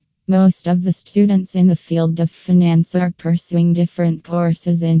Most of the students in the field of finance are pursuing different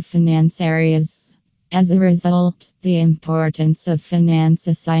courses in finance areas. As a result, the importance of finance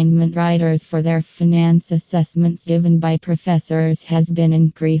assignment writers for their finance assessments given by professors has been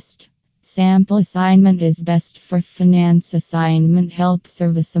increased. Sample assignment is best for finance assignment help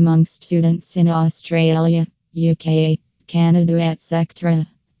service among students in Australia, UK, Canada, etc.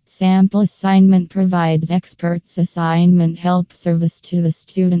 Sample assignment provides experts assignment help service to the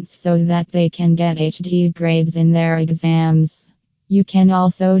students so that they can get HD grades in their exams. You can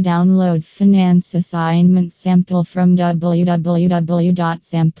also download finance assignment sample from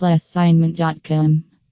www.sampleassignment.com.